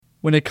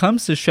When it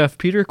comes to Chef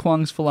Peter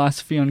Kwong's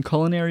philosophy on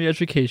culinary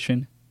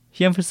education,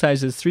 he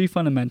emphasizes 3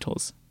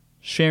 fundamentals: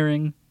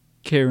 sharing,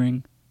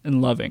 caring,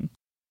 and loving.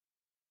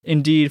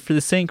 Indeed, for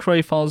the St.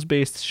 Croix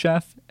Falls-based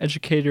chef,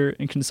 educator,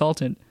 and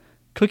consultant,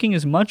 cooking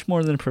is much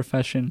more than a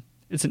profession,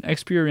 it's an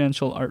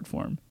experiential art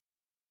form.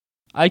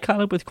 I caught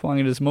up with Kwong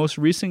at his most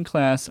recent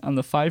class on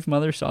the 5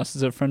 mother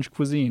sauces of French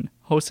cuisine,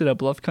 hosted at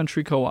Bluff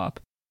Country Co-op.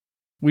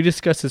 We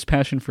discussed his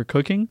passion for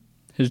cooking,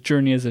 his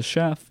journey as a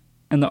chef,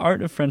 and the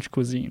art of French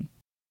cuisine.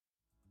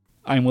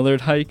 I'm Willard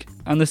Hike.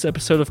 On this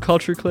episode of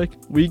Culture Click,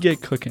 we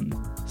get cooking.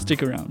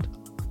 Stick around.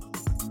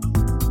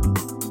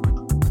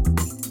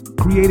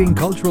 Creating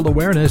cultural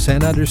awareness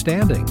and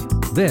understanding.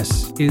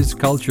 This is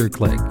Culture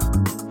Click.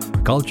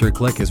 Culture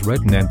Click is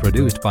written and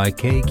produced by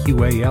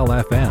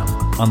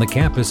KQAL-FM on the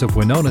campus of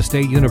Winona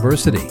State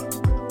University.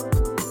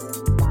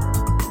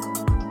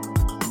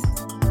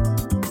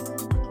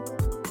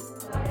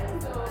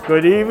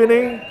 Good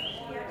evening.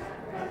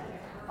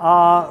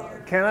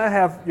 Can I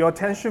have your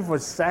attention for a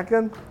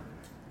second?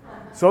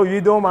 So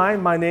you don't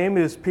mind, my name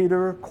is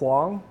Peter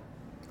Kwong.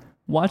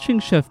 Watching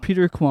Chef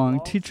Peter Kwong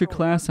teach a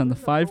class on the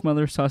 5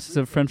 mother sauces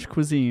of French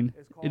cuisine,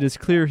 it is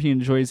clear he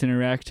enjoys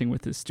interacting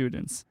with his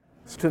students.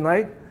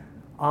 Tonight,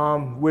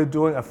 we're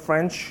doing a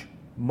French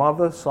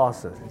mother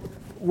sauces.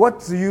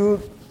 What do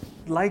you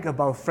like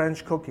about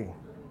French cooking?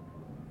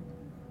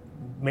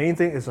 Main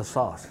thing is the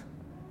sauce.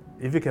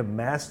 If you can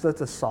master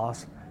the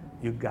sauce,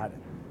 you got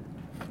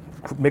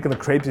it. Making the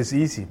crepes is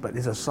easy, but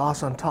it's a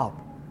sauce on top.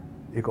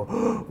 You go,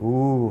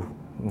 ooh,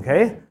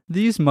 okay?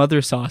 These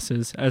mother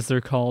sauces, as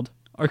they're called,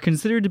 are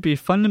considered to be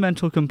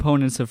fundamental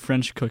components of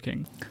French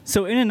cooking.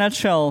 So in a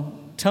nutshell,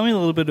 tell me a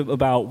little bit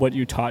about what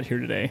you taught here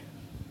today.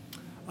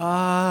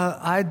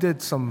 I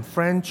did some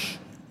French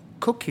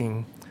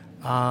cooking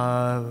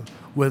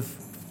with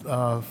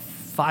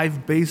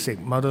 5 basic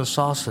mother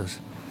sauces.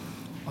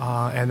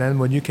 And then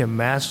when you can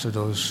master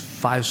those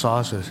 5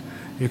 sauces,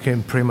 you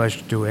can pretty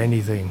much do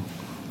anything.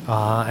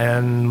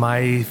 And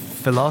my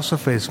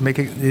philosophy is make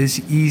it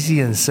easy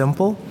and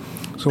simple.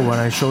 So when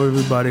I show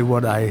everybody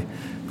what I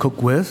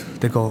cook with,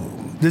 they go,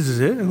 this is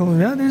it? I go,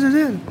 yeah, this is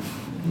it.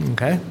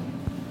 Okay.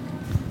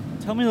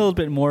 Tell me a little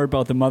bit more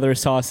about the mother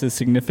sauce's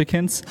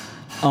significance.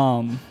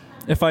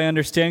 If I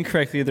understand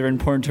correctly, they're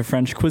important to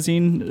French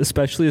cuisine,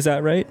 especially, is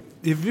that right?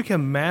 If you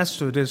can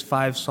master these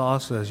 5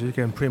 sauces, you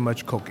can pretty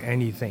much cook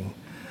anything.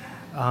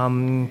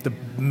 The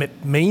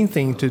main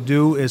thing to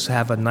do is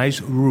have a nice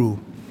roux,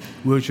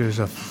 which is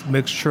a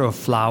mixture of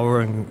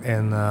flour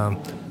and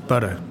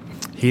butter.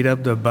 Heat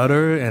up the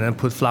butter and then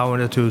put flour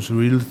in it until it's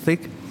really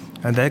thick,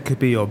 and that could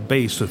be your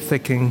base to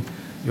thicken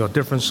your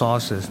different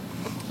sauces.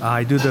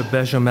 I do the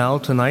bechamel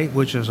tonight,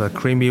 which is a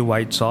creamy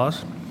white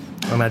sauce,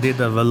 and I did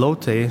the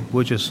velouté,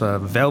 which is a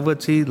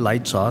velvety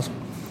light sauce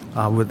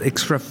with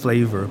extra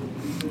flavor.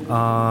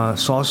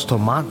 Sauce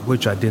tomate,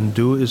 which I didn't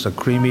do, is a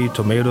creamy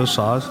tomato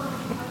sauce.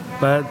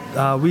 But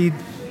we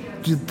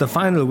did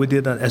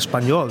an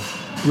espagnole,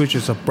 which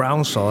is a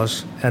brown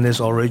sauce and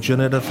is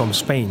originated from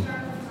Spain.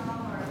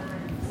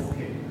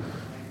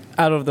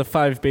 Out of the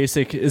 5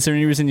 basic, is there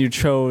any reason you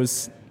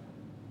chose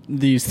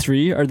these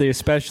 3? Are they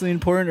especially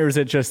important, or is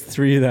it just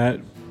 3 that...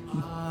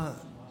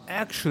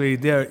 Actually,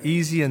 they're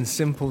easy and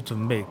simple to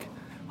make.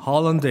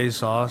 Hollandaise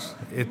sauce,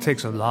 it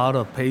takes a lot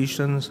of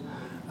patience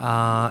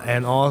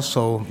and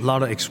also a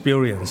lot of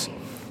experience.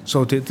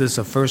 So this is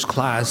a first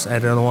class. I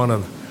don't want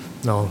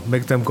to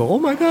make them go, oh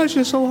my gosh,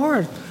 it's so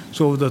hard.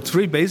 So the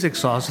 3 basic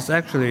sauces,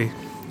 actually,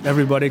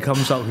 everybody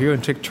comes out here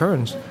and take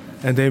turns.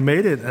 And they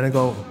made it, and I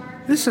go,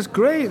 this is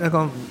great. I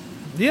go,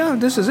 yeah,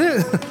 this is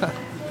it.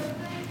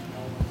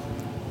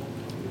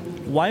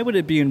 Why would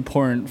it be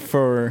important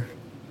for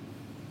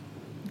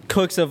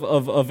cooks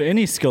of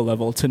any skill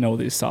level to know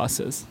these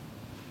sauces?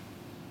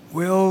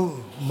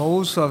 Well,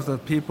 most of the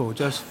people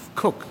just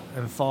cook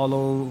and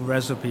follow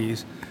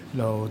recipes.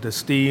 The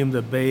steam,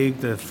 the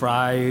bake, the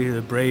fry,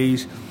 the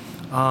braise.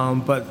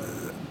 But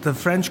the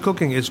French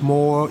cooking is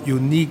more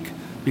unique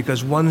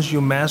because once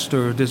you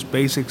master these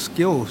basic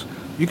skills,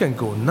 you can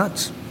go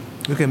nuts.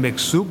 You can make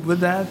soup with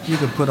that. You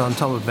can put on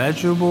top of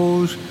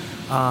vegetables,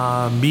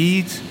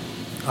 meat,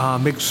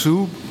 make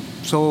soup.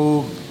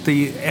 So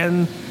the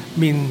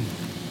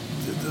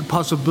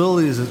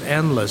possibilities is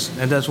endless,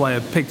 and that's why I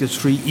picked the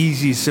 3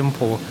 easy,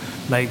 simple,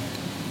 like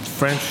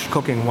French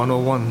cooking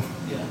 101.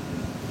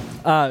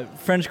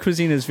 French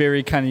cuisine is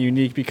very kind of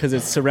unique because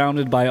it's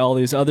surrounded by all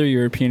these other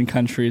European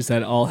countries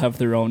that all have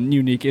their own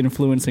unique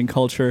influence and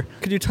culture.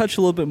 Could you touch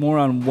a little bit more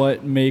on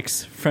what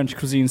makes French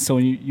cuisine so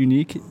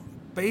unique?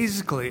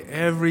 Basically,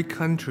 every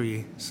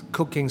country's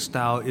cooking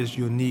style is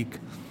unique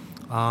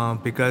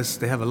because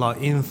they have a lot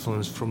of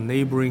influence from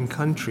neighboring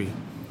country.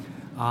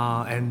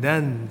 And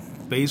then,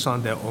 based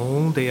on their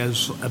own, they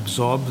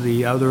absorb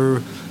the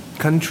other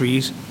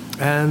countries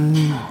and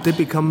they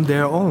become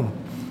their own.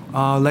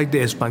 Like the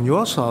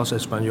Espagnole sauce,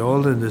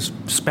 Espagnole is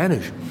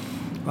Spanish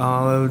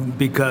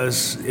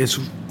because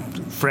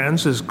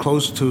France is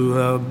close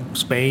to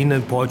Spain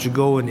and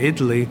Portugal and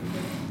Italy.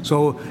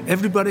 So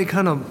everybody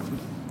kind of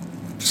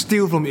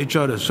steal from each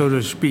other, so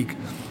to speak.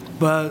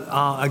 But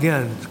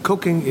again,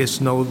 cooking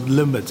is no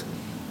limit.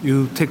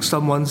 You take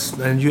someone's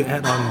and you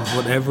add on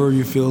whatever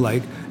you feel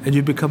like, and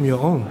you become your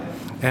own.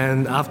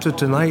 And after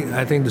tonight,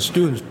 I think the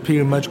students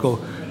pretty much go,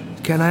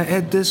 "Can I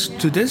add this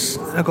to this?"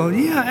 I go,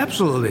 "Yeah,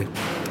 absolutely."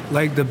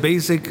 Like the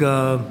basic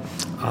the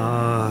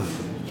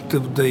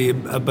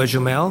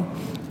bechamel,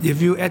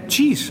 if you add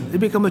cheese, it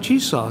becomes a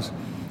cheese sauce.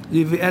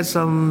 If you add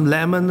some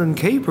lemon and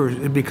capers,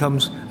 it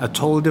becomes a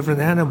totally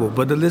different animal.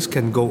 But the list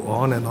can go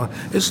on and on.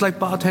 It's like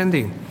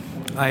bartending.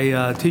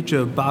 I teach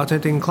a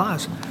bartending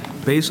class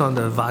based on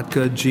the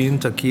vodka, gin,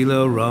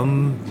 tequila,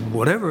 rum,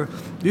 whatever.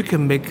 You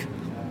can make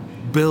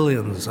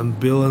billions and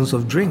billions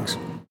of drinks.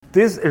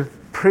 This is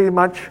pretty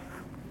much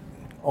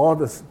all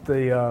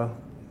the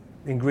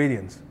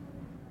ingredients.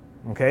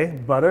 Okay,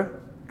 butter,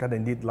 gotta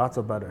need lots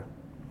of butter.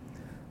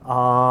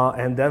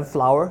 And then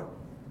flour,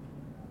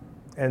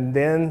 and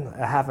then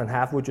a half and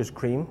half, which is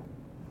cream,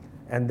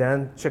 and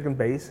then chicken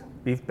base,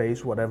 beef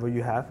base, whatever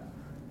you have,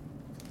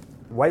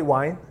 white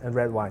wine and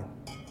red wine.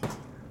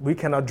 We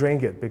cannot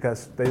drink it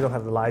because they don't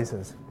have the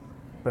license,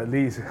 but at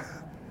least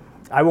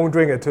I won't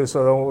drink it too,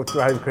 so don't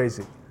drive me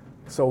crazy.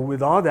 So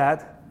with all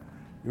that,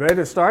 you ready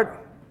to start?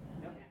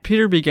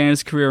 Peter began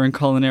his career in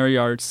culinary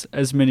arts,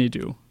 as many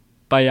do,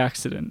 by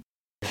accident.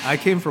 I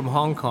came from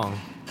Hong Kong,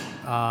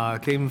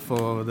 came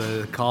for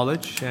the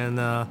college,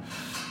 and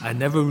I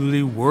never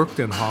really worked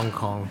in Hong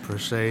Kong per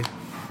se,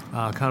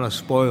 kind of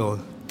spoiled.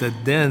 But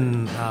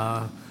then,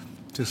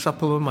 to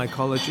supplement my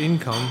college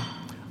income,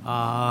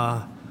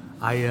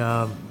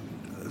 I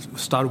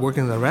started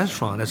working in a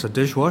restaurant as a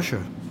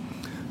dishwasher.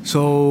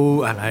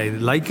 So, and I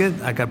like it.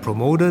 I got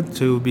promoted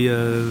to be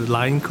a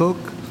line cook,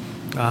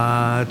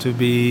 to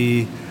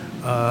be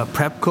a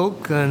prep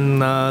cook, and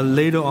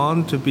later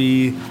on to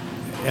be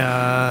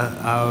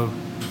a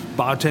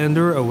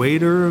bartender, a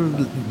waiter,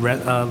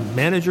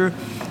 manager,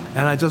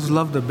 and I just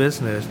love the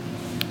business.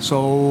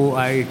 So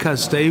I kind of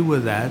stayed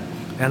with that,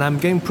 and I'm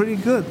getting pretty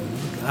good.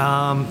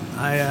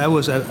 I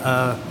was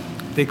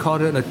they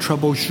called it a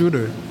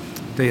troubleshooter.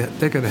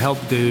 They can help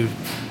the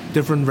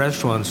different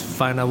restaurants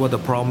find out what the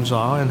problems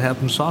are and help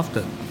them solve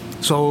it.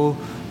 So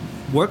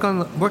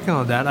working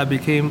on that, I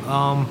became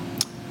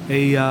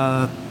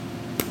a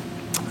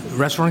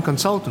restaurant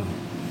consultant,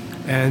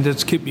 and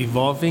just keep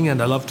evolving.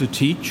 And I love to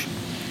teach,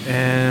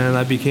 and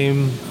I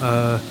became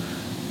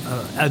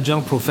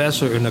adjunct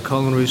professor in a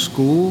culinary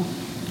school,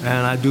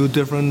 and I do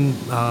different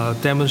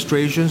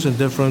demonstrations and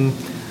different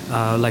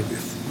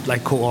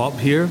like co-op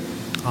here,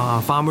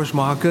 farmers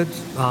market,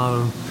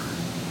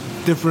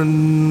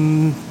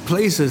 different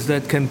places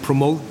that can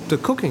promote the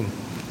cooking,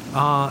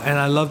 and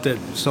I loved it.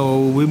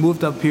 So we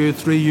moved up here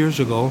 3 years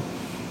ago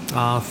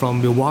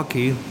from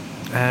Milwaukee,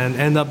 and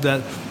end up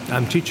that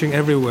I'm teaching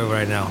everywhere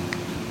right now.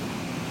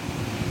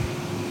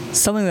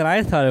 Something that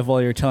I thought of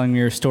while you were telling me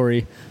your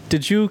story,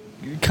 did you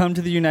come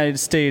to the United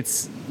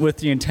States with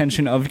the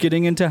intention of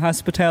getting into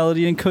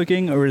hospitality and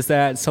cooking, or is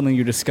that something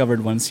you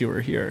discovered once you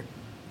were here?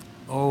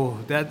 Oh,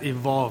 that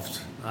evolved.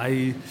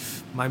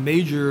 My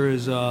major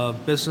is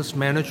business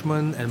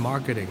management and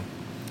marketing,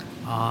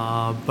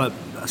 but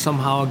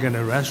somehow again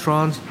in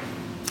restaurants,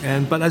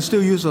 but I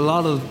still use a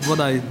lot of what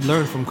I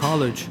learned from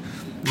college,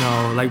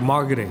 like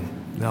marketing,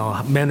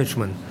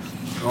 management,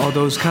 all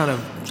those kind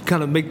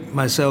of make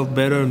myself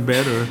better and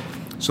better.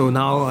 So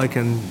now I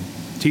can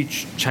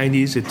teach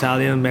Chinese,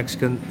 Italian,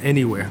 Mexican,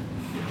 anywhere.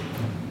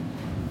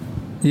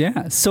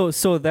 Yeah. So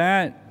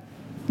that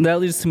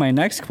leads to my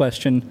next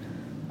question.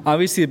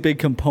 Obviously, a big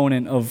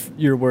component of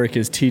your work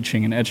is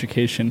teaching and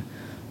education.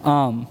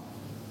 Who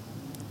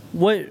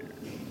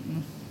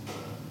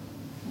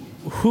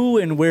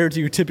and where do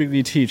you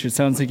typically teach? It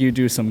sounds like you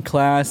do some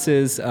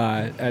classes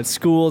at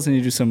schools and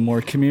you do some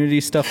more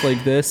community stuff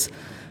like this.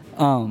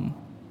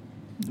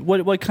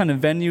 What kind of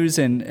venues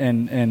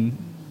and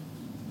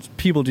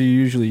people do you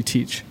usually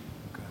teach?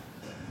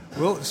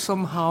 Well,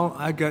 somehow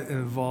I got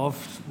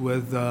involved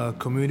with a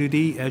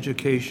community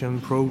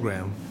education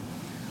program.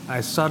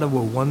 I started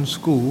with one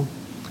school,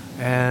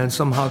 and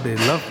somehow they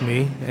loved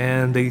me,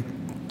 and they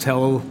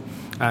told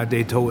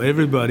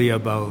everybody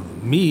about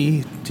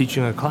me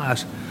teaching a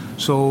class.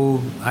 So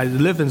I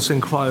live in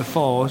St. Croix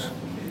Falls,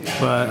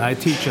 but I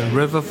teach in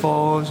River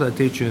Falls, I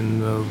teach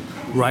in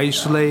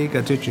Rice Lake,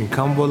 I teach in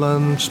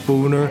Cumberland,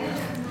 Spooner,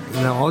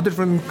 all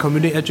different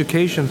community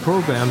education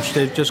programs.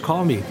 They just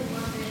call me,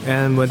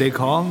 and when they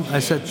call, I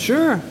said,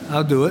 sure,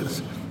 I'll do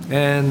it.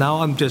 And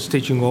now I'm just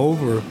teaching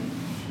over,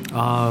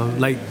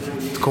 like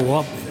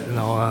co-op.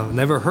 I've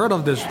never heard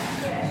of this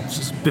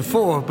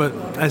before, but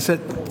I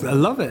said, I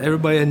love it.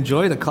 Everybody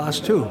enjoy the class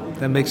too.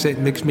 That makes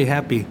me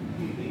happy.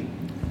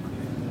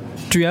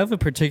 Do you have a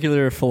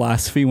particular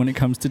philosophy when it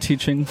comes to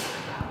teaching?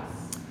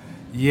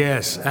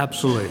 Yes,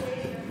 absolutely.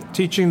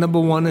 Teaching, number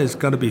one, is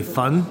going to be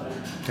fun.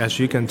 As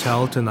you can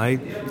tell tonight,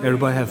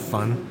 everybody have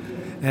fun.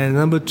 And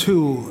number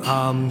two,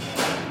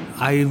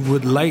 I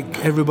would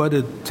like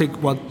everybody to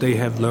take what they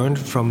have learned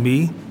from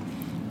me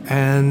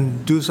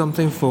and do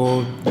something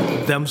for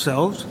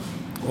themselves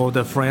or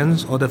their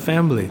friends or their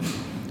family.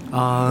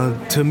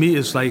 To me,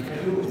 it's like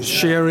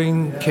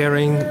sharing,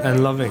 caring,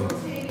 and loving.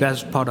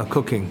 That's part of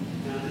cooking.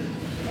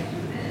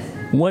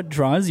 What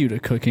draws you to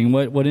cooking?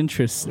 What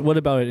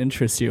about it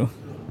interests you?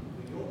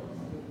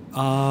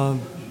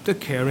 The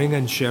caring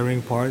and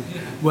sharing part.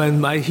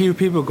 When I hear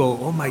people go,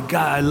 "Oh my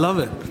God, I love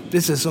it.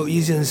 This is so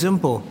easy and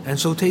simple and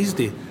so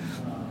tasty,"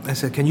 I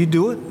said, "Can you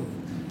do it?"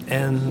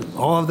 And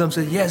all of them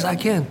said, "Yes, I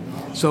can."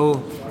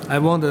 So I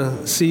want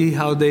to see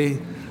how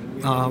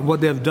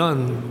what they've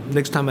done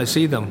next time I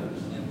see them.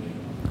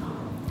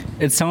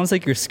 It sounds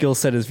like your skill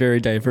set is very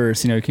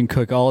diverse. You can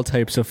cook all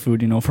types of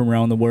food, from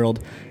around the world.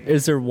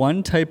 Is there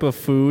one type of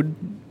food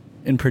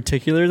in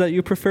particular that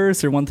you prefer?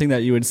 Is there one thing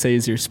that you would say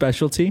is your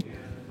specialty?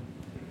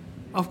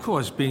 Of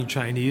course, being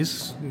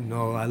Chinese,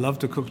 I love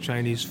to cook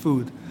Chinese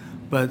food,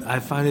 but I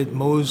find it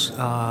most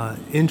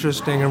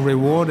interesting and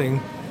rewarding.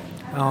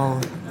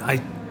 I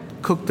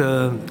cook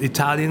the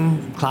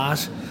Italian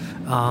class.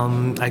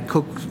 I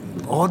cook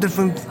all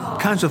different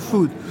kinds of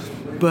food,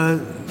 but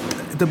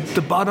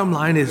the bottom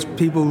line is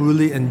people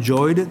really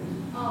enjoyed it,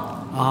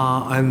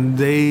 and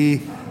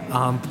they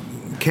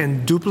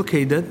can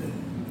duplicate it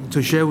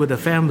to share with the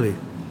family.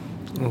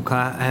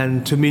 Okay,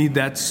 and to me,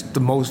 that's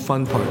the most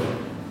fun part.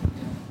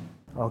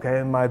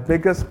 Okay, my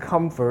biggest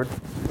comfort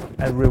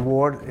and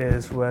reward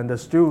is when the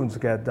students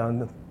get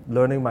done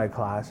learning my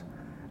class,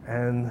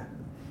 and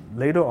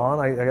later on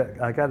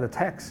I got a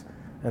text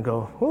and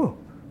go, "Oh,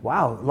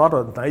 wow, a lot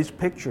of nice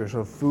pictures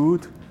of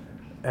food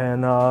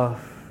and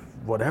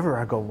whatever."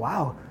 I go,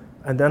 "Wow,"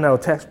 and then I'll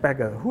text back,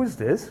 "Who is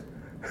this?"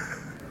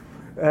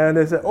 And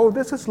they said, "Oh,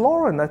 this is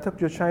Lauren. I took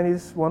your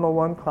Chinese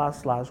 101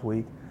 class last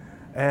week,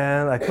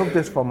 and I cooked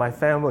this for my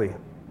family."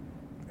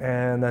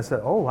 And I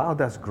said, "Oh, wow,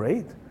 that's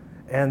great."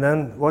 And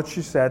then what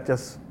she said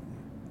just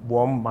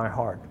warmed my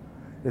heart.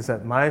 Is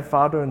that my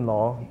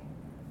father-in-law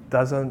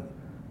doesn't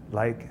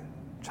like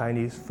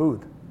Chinese food.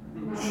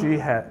 He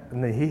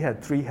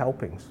had 3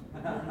 helpings.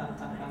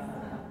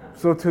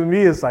 So to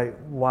me, it's like,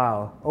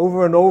 wow.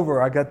 Over and over,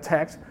 I got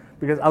texts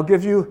because I'll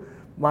give you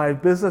my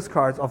business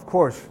cards, of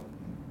course.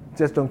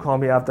 Just don't call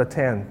me after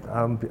 10.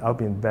 I'll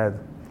be in bed.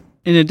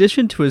 In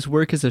addition to his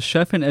work as a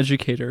chef and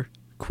educator,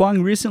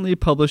 Kwong recently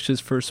published his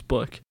first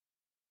book.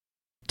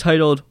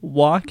 Titled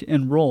Walk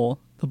and Roll,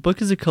 the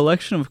book is a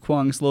collection of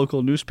Kwong's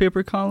local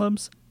newspaper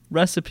columns,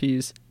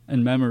 recipes,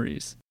 and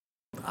memories.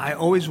 I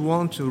always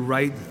want to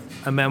write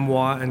a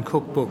memoir and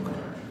cookbook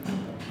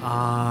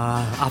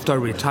after I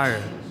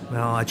retire.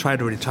 Now, I try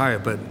to retire,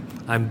 but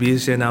I'm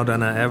busier now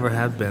than I ever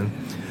have been.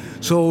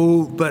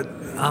 So, but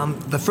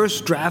the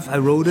first draft, I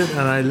wrote it,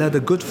 and I let a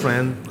good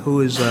friend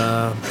who is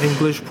an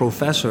English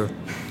professor.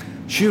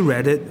 She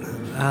read it,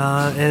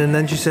 and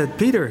then she said,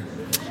 "Peter,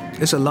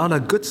 there's a lot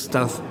of good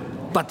stuff,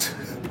 but,"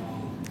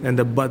 and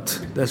the "but,"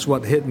 that's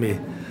what hit me.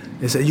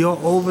 They said, "You're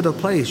over the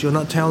place. You're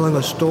not telling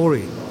a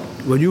story.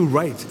 When you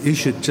write, you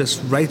should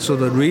just write so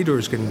the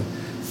readers can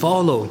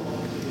follow."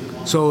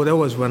 So that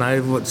was when I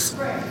was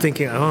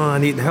thinking, I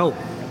need help.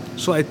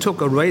 So I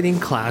took a writing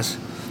class,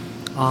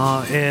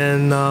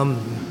 and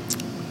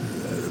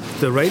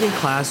the writing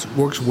class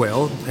works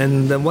well.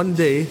 And then one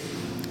day,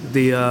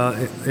 the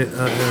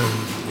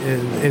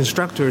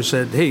instructor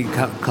said, "Hey,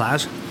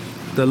 class,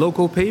 the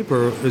local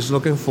paper is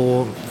looking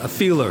for a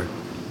feeler."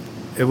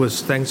 It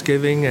was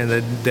Thanksgiving, and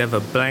they have a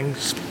blank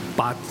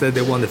spot that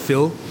they want to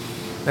fill.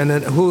 And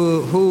then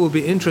who will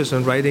be interested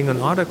in writing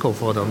an article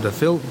for them to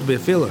be a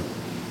filler?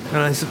 And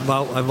I said,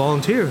 "Well, I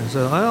volunteer." I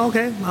said, "Oh,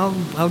 okay,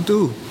 I'll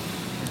do."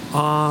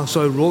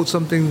 So I wrote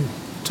something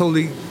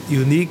totally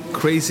unique,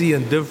 crazy,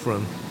 and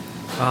different.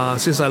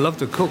 Since I love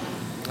to cook,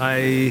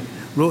 I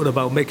wrote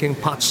about making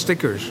pot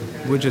stickers,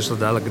 which is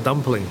like a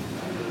dumpling.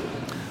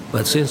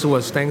 But since it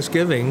was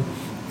Thanksgiving,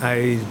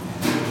 I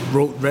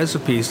wrote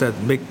recipes that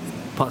make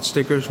pot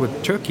stickers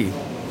with turkey.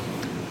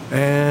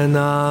 And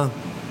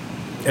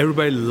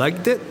everybody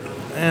liked it.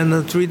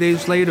 And 3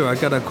 days later, I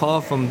got a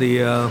call from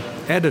the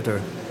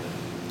editor.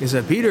 He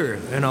said, "Peter,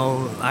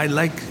 I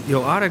like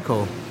your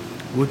article.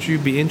 Would you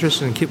be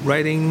interested in keep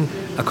writing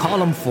a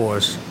column for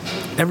us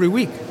every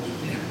week?"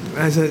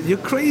 I said,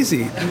 "You're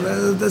crazy.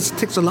 This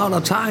takes a lot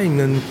of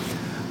time."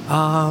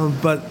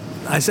 But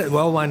I said,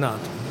 "Well, why not?"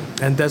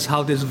 And that's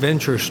how this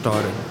venture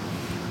started.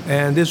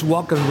 And this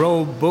Walk and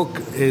Roll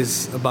book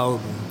is about,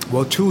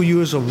 2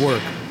 years of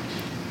work.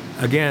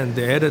 Again,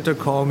 the editor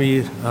called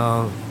me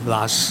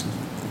last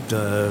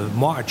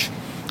March.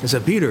 He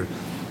said, "Peter,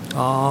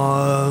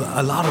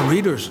 a lot of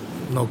readers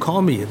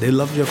call me. They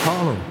love your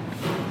column.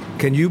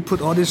 Can you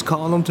put all this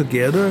column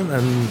together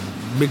and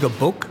make a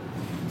book?"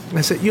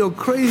 I said, "You're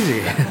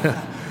crazy.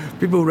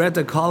 People read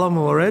the column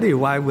already.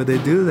 Why would they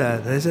do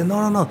that?" And I said,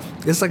 No.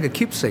 It's like a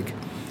keepsake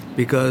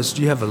because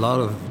you have a lot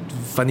of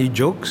funny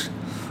jokes,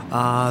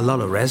 a lot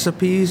of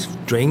recipes,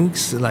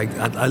 drinks. Like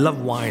I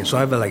love wine, so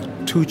I have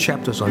 2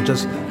 chapters on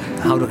just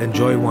how to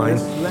enjoy wine,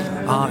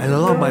 and a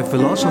lot of my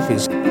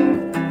philosophies.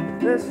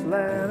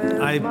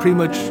 I pretty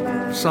much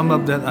sum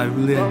up that I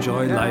really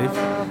enjoy life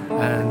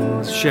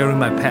and sharing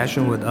my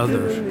passion with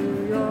others.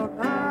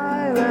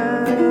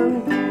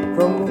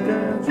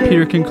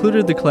 Peter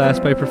concluded the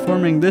class by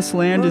performing This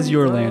Land Is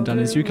Your Land on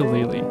his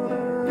ukulele.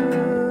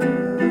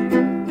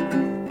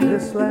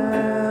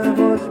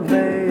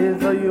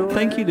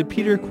 Thank you to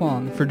Peter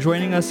Kwong for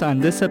joining us on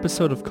this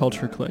episode of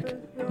Culture Click.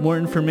 More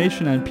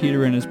information on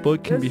Peter and his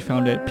book can be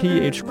found at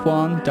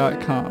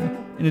phkwong.com.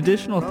 An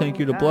additional thank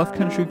you to Bluff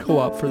Country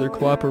Co-op for their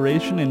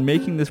cooperation in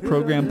making this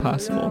program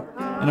possible.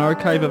 An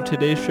archive of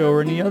today's show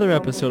or any other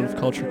episode of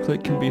Culture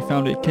Click can be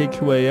found at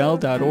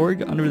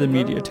kqal.org under the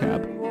Media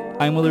tab.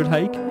 I'm Willard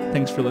Hike.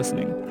 Thanks for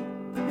listening.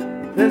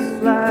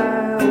 This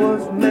land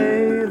was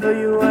made for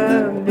you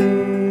and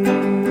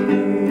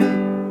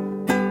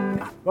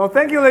me. Well,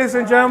 thank you, ladies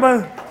and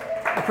gentlemen.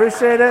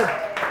 Appreciate it.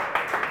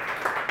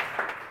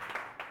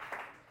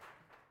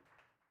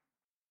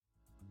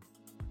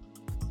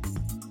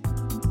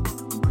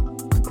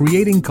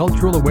 Creating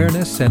cultural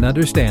awareness and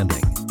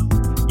understanding.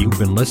 You've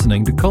been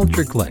listening to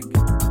Culture Click.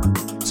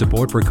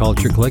 Support for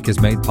Culture Click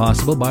is made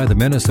possible by the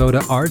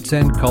Minnesota Arts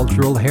and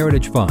Cultural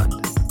Heritage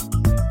Fund.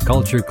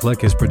 Culture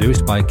Click is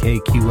produced by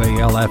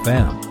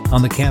KQAL-FM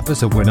on the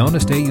campus of Winona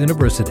State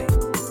University.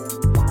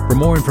 For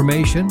more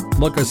information,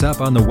 look us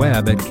up on the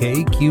web at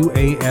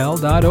kqal.org.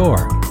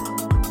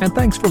 And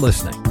thanks for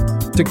listening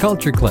to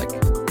Culture Click.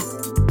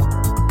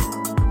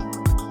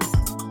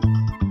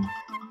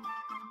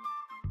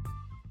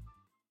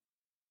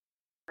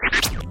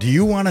 Do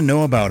you want to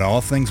know about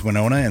all things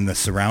Winona and the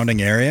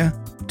surrounding area?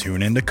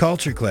 Tune in to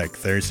Culture Click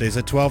Thursdays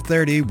at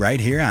 12:30 right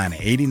here on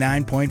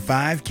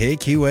 89.5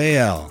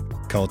 KQAL.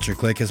 Culture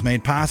Click is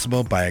made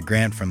possible by a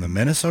grant from the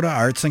Minnesota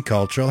Arts and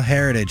Cultural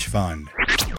Heritage Fund.